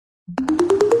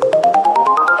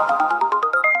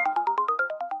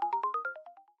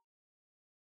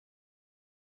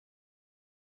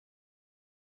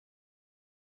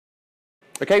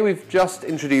Okay, we've just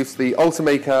introduced the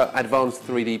Ultimaker Advanced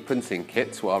 3D Printing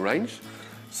Kit to our range.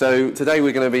 So today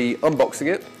we're going to be unboxing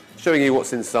it, showing you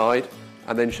what's inside,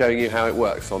 and then showing you how it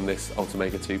works on this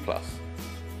Ultimaker 2 Plus.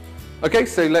 Okay,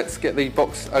 so let's get the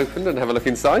box opened and have a look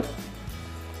inside.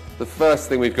 The first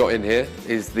thing we've got in here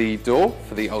is the door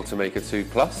for the Ultimaker 2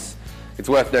 Plus. It's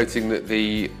worth noting that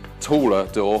the taller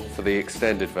door for the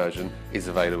extended version is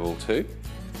available too.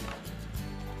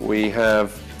 We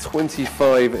have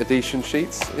 25 adhesion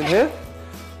sheets in here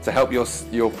to help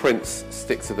your prints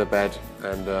stick to the bed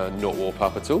and not warp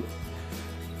up at all.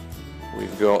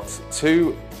 We've got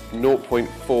two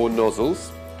 0.4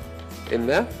 nozzles in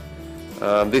there.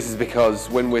 This is because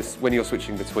when you're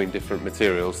switching between different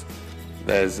materials,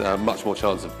 there's much more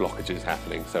chance of blockages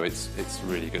happening, so it's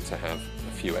really good to have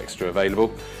a few extra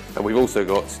available. And we've also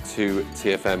got two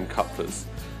TFM couplers.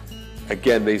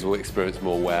 Again, these will experience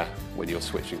more wear when you're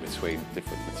switching between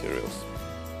different materials.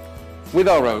 With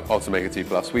our Ultimaker 2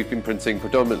 Plus, we've been printing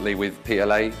predominantly with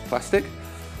PLA plastic.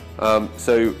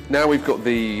 So now we've got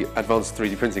the Advanced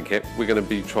 3D Printing Kit, we're going to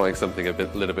be trying something a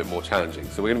little bit more challenging.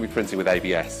 So we're going to be printing with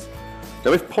ABS.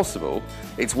 Now, if possible,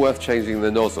 it's worth changing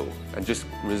the nozzle and just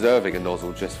reserving a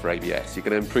nozzle just for ABS. You're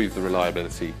going to improve the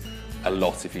reliability a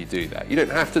lot if you do that. You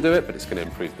don't have to do it, but it's going to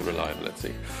improve the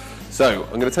reliability. So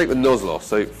I'm going to take the nozzle off.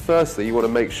 So firstly, you want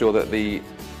to make sure that the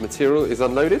material is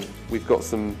unloaded. We've got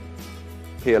some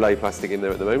PLA plastic in there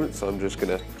at the moment, so I'm just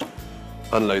going to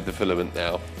unload the filament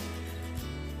now.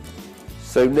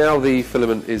 So now the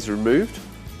filament is removed,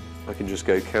 I can just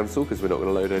go cancel because we're not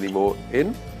going to load any more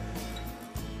in.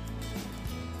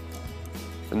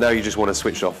 And now you just want to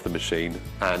switch off the machine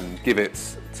and give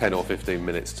it 10 or 15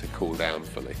 minutes to cool down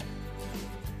fully.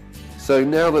 So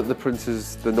now that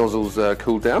the nozzles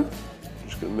cooled down, I'm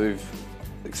just going to move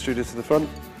the extruder to the front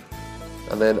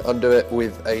and then undo it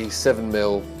with a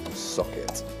 7mm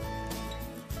socket.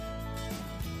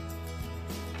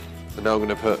 And now I'm going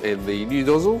to put in the new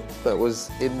nozzle that was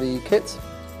in the kit.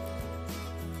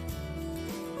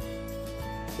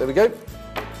 There we go,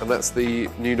 and that's the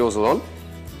new nozzle on.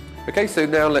 Okay, so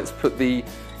now let's put the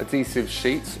adhesive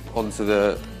sheet onto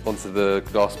the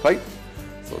glass plate.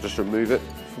 So I'll just remove it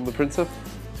from the printer.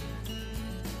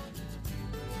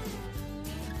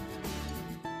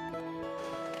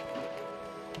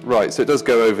 Right, so it does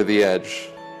go over the edge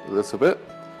a little bit.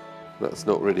 That's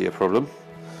not really a problem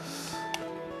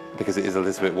because it is a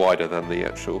little bit wider than the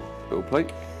actual build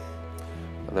plate.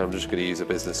 And then I'm just going to use a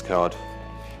business card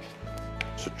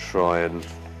to try and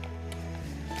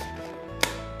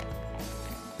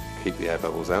keep the air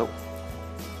bubbles out.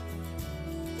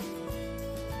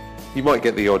 You might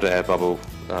get the odd air bubble,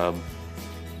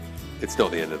 it's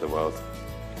not the end of the world,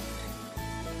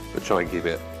 but try and keep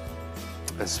it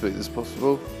as smooth as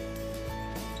possible.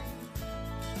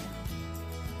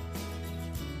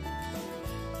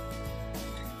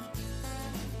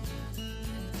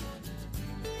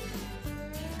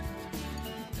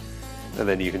 And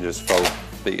then you can just fold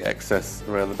the excess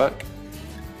around the back.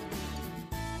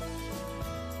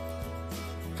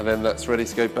 And then that's ready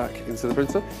to go back into the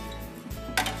printer.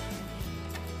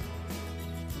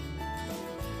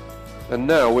 And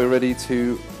now we're ready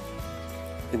to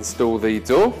install the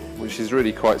door, which is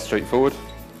really quite straightforward.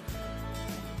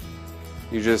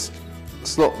 You just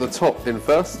slot the top in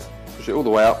first, push it all the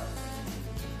way up,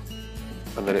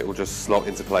 and then it will just slot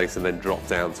into place and then drop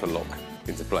down to lock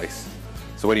into place.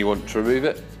 So when you want to remove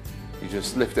it, you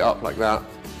just lift it up like that,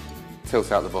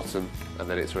 tilt out the bottom, and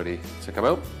then it's ready to come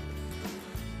out.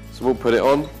 So we'll put it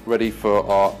on, ready for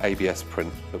our ABS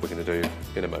print that we're going to do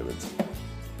in a moment.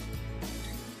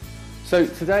 So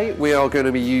today we are going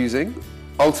to be using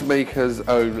Ultimaker's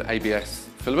own ABS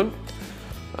filament.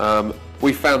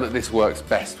 We found that this works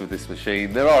best with this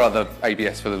machine. There are other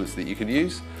ABS filaments that you can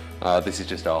use. This is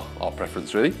just our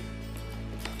preference really.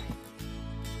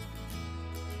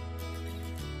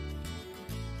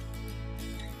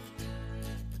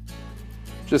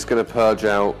 Just going to purge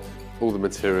out all the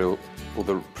material, all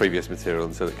the previous material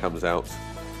until it comes out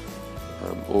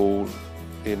all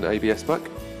in ABS back.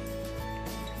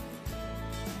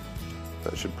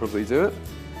 That should probably do it.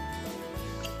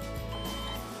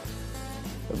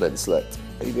 And then select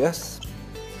ABS.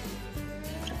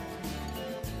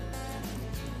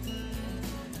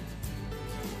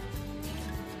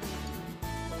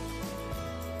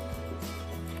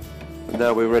 And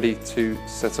now we're ready to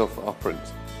set off our print.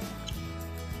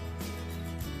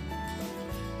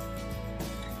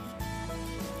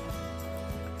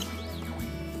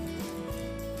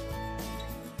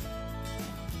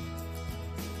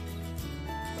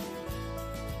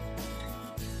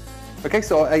 Okay,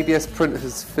 so our ABS print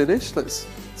has finished. Let's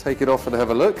take it off and have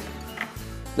a look.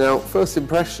 Now, first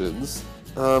impressions,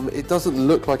 it doesn't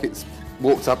look like it's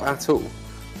warped up at all,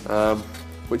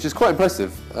 which is quite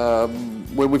impressive.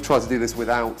 When we've tried to do this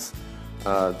without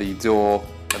the door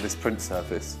and this print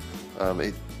surface,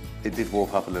 it did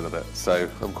warp up a little bit, so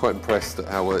I'm quite impressed at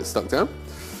how well it stuck down.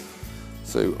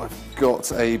 So I've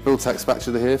got a build tack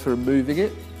spatula here for removing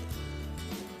it.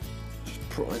 Just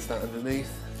prise that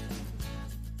underneath.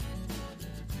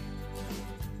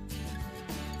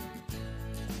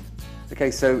 Okay,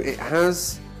 so it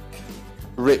has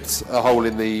ripped a hole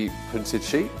in the printed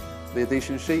sheet, the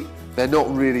adhesion sheet. They're not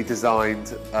really designed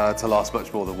to last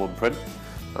much more than one print,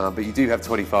 but you do have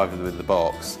 25 of them in the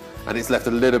box, and it's left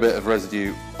a little bit of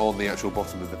residue on the actual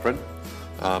bottom of the print,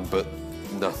 but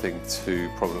nothing too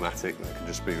problematic that can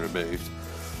just be removed.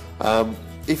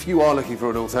 If you are looking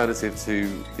for an alternative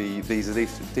to these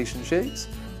adhesion sheets,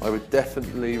 I would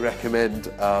definitely recommend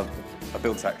a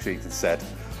build tack sheet instead.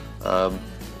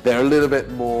 They're a little bit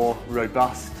more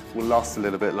robust, will last a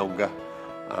little bit longer,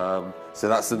 so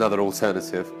that's another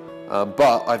alternative.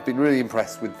 But I've been really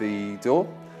impressed with the door,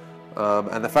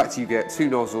 and the fact you get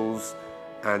 2 nozzles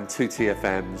and 2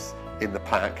 TFMs in the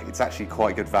pack. It's actually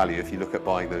quite good value if you look at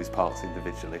buying those parts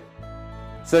individually.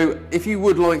 So if you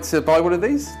would like to buy one of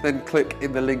these, then click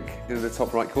in the link in the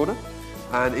top right corner.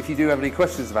 And if you do have any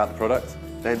questions about the product,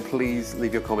 then please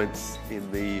leave your comments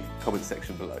in the comment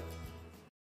section below.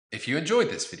 If you enjoyed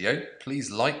this video,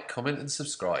 please like, comment and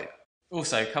subscribe.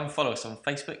 Also, come follow us on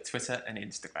Facebook, Twitter and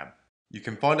Instagram. You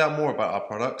can find out more about our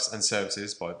products and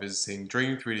services by visiting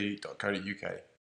dream3d.co.uk.